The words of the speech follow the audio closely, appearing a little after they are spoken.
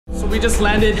So we just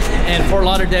landed in Fort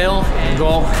Lauderdale and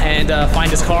go and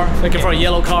find this car. Looking for a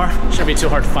yellow car. Shouldn't be too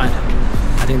hard to find.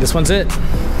 I think this one's it.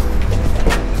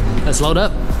 Let's load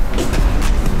up.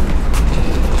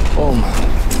 Boom.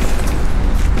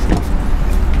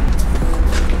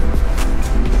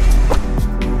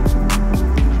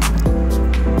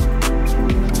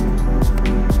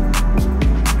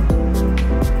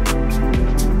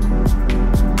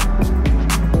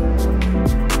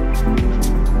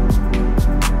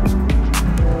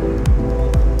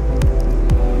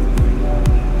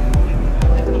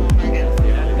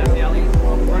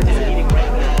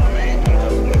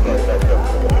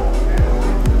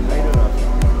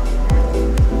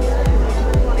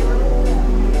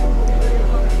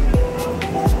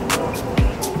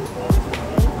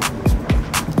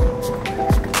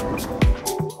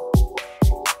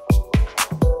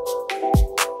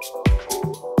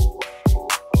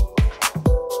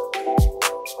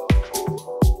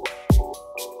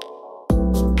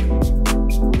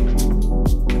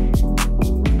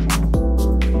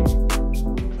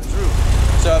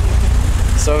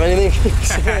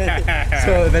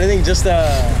 So if anything, just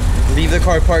leave the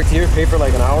car parked here, pay for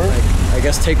like an hour. I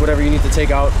guess take whatever you need to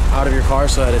take out of your car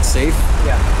so that it's safe.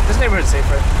 Yeah, this neighborhood's safe,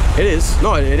 right? It is.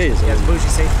 No, it is. Yeah, it's bougie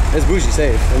safe. It's bougie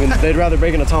safe. I mean, they'd rather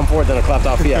break in a Tom Ford than a clapped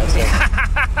out Fiat. So.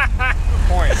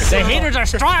 Point. The haters are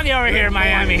strong over here in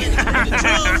Miami.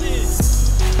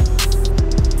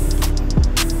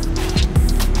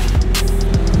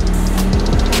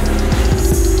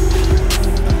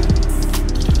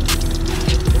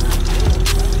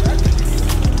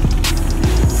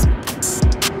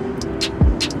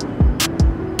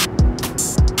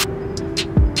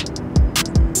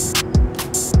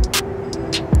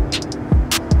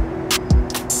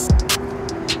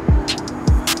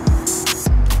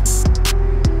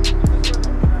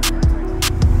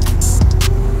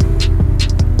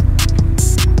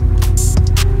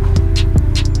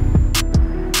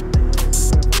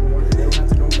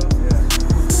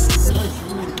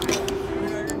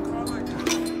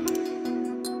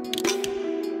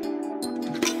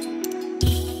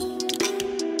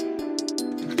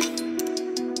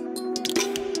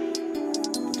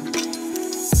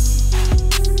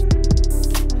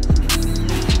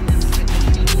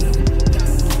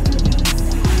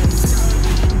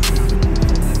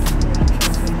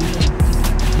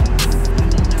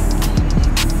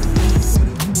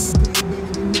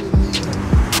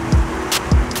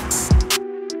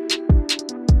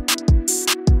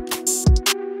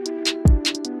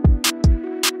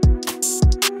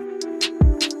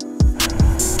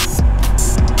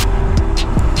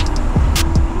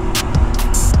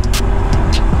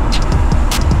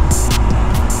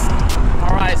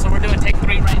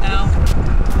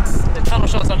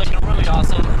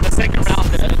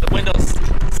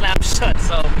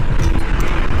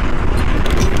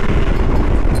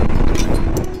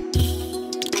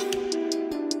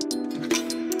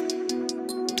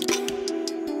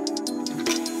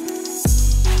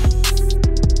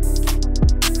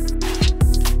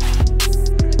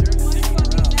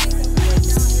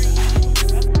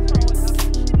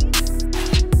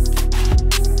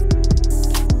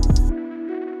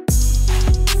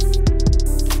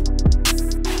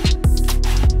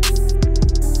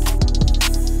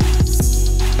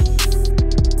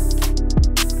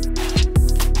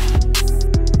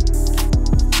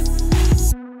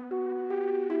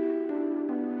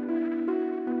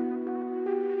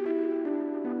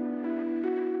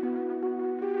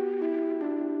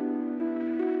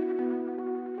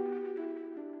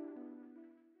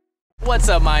 What's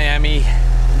up, Miami?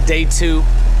 Day 2.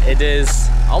 It is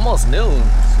almost noon.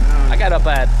 I got up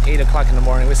at 8 o'clock in the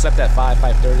morning. We slept at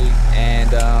 5:30,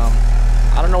 and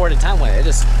I don't know where the time went. It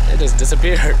just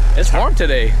disappeared. It's warm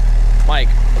today, Mike.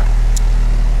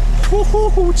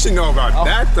 What you know about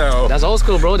that, though? That's old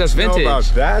school, bro. That's vintage. What you know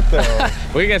about that,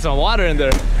 though? We get some water in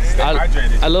there. Stay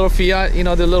hydrated. A little Fiat, you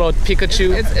know, the little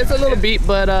Pikachu. It's a little beat,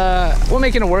 but we're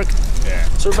making it work. Yeah.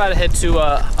 So we're about to head to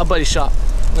a buddy's shop.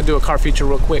 I'm gonna do a car feature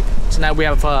real quick. Tonight we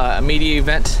have a media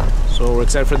event, so we're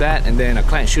excited for that, and then a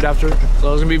client shoot after it.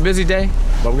 So it's gonna be a busy day,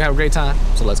 but we're gonna have a great time,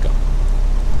 so let's go.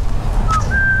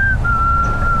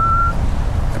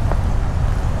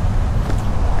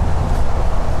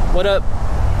 What up?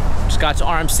 Just got to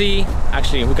RMC.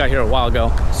 Actually, we got here a while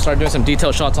ago. Started doing some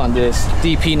detail shots on this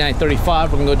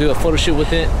DP935. We're gonna go do a photo shoot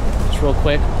with it, just real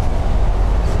quick.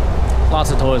 Lots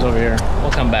of toys over here.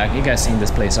 We'll come back. You guys seen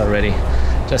this place already.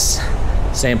 Just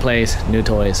same place, new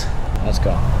toys. Let's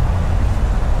go.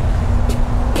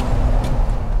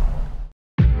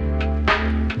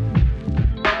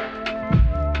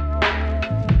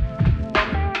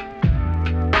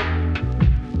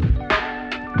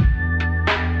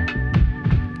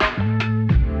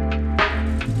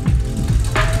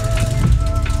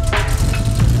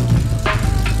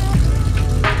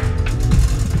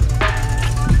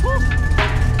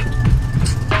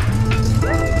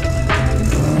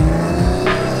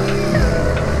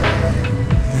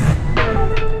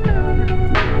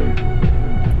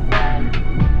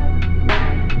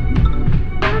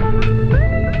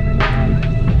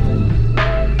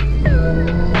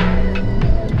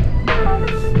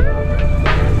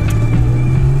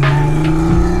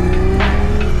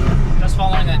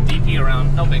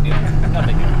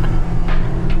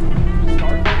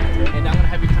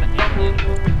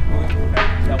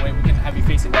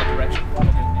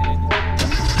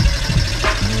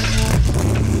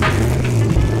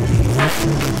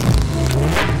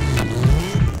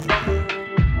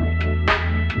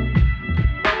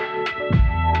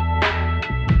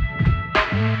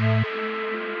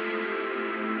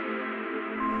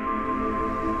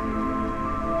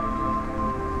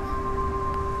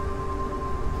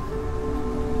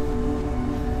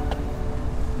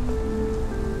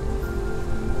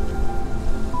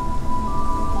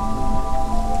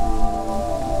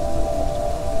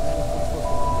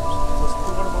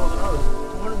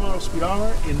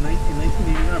 car in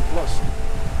 1989 plus.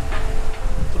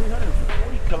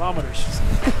 340 kilometers.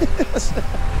 That's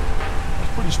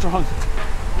pretty strong.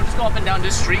 We'll just go up and down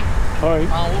this street. All right.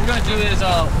 What we're gonna do is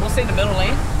we'll stay in the middle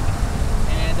lane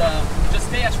and just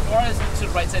stay as far as to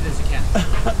the right side as you can.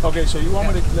 Okay, so you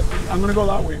want me to? I'm gonna go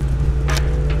that way.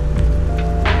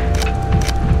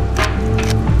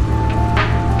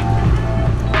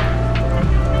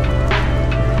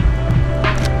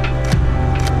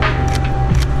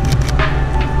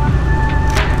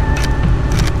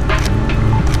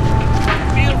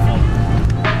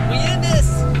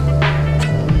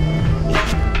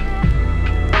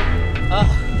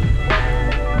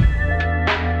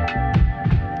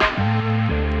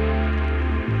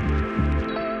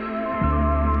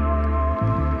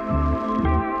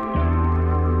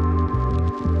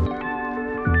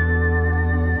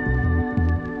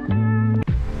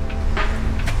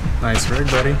 Nice rig,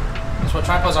 buddy. That's what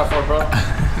tripods are for, bro.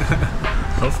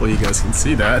 Hopefully you guys can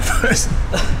see that. Is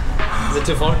it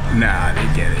too far? Nah, they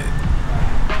get it.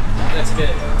 That's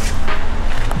good.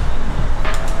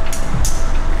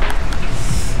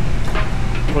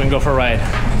 We're gonna go for a ride.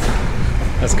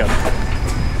 Let's go.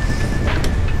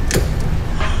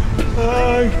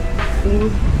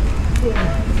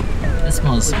 That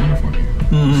smells wonderful.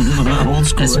 Old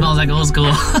school. It smells like old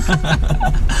school.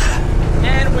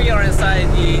 And we are inside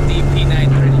the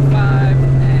DP935,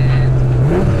 and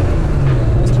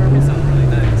those turbines sound really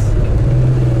nice.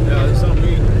 Yeah, they sound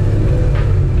mean.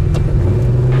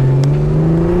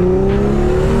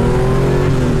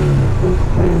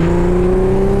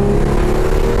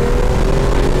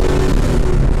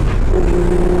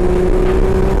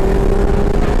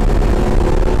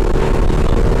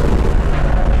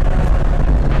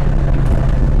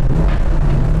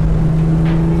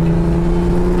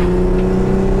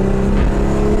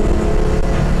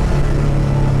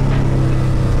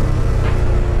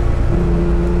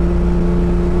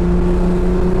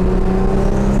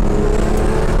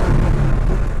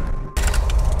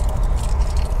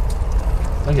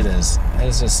 Look at this.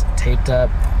 It's just taped up.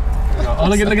 Oh,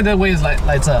 look at the way it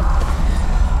lights up.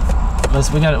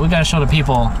 We gotta show the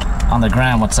people on the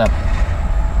gram what's up.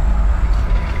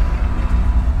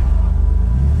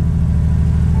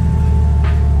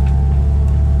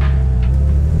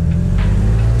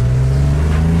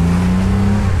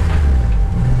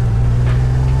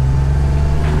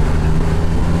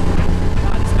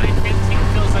 Wow, this 915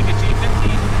 feels like a G15.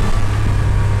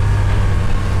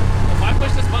 If I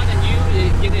push this button and you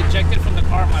get ejected from the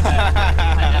car, my bad.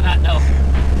 I did not know.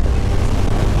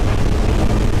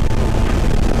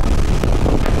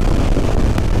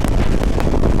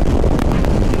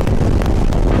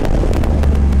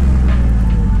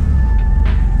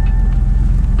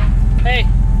 Hey,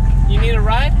 you need a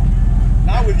ride?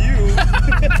 Not with you.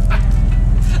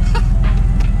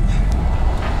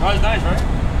 Oh, it's nice, right?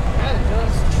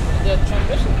 Yeah, the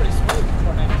transmission's pretty smooth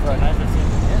for a 915.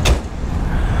 Yeah.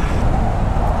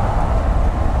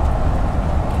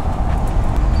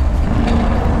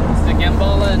 It's the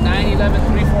Gambola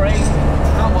 911-348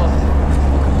 combo.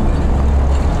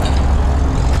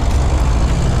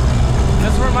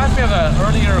 This reminds me of an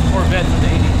earlier Corvette from the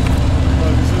 80s.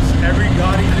 Well, this is every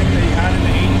gaudy thing they had in the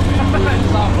 80s.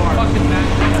 It's all fucking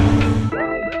nasty.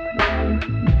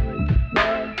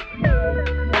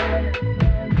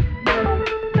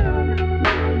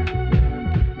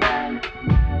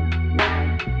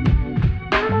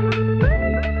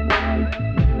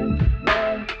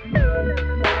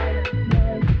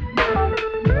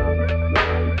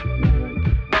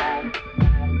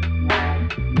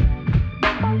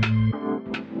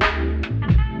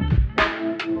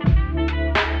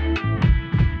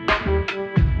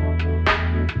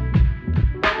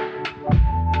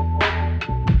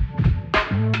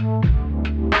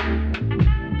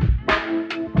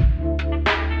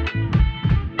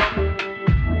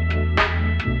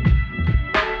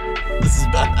 This is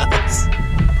badass.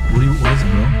 What is it,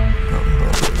 bro? No,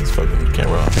 it's fucking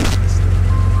camera off.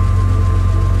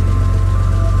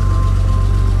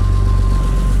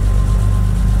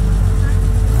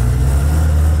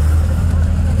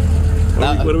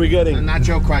 What are we getting? A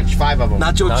nacho crunch, 5 of them.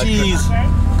 Nacho cheese.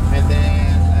 And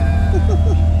then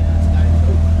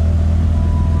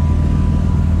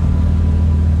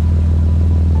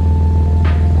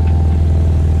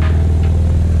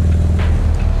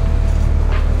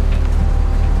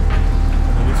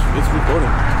It's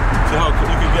recording. See how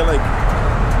you can get like,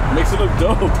 makes it look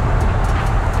dope.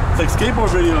 It's like skateboard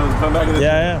videos from back in the day.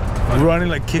 Yeah. Running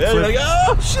like Yeah, kickflip. you're like,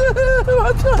 oh shit,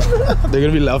 watch out. They're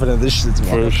gonna be laughing at this shit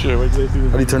tomorrow. For sure. Wait till they do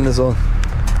How do you turn this on?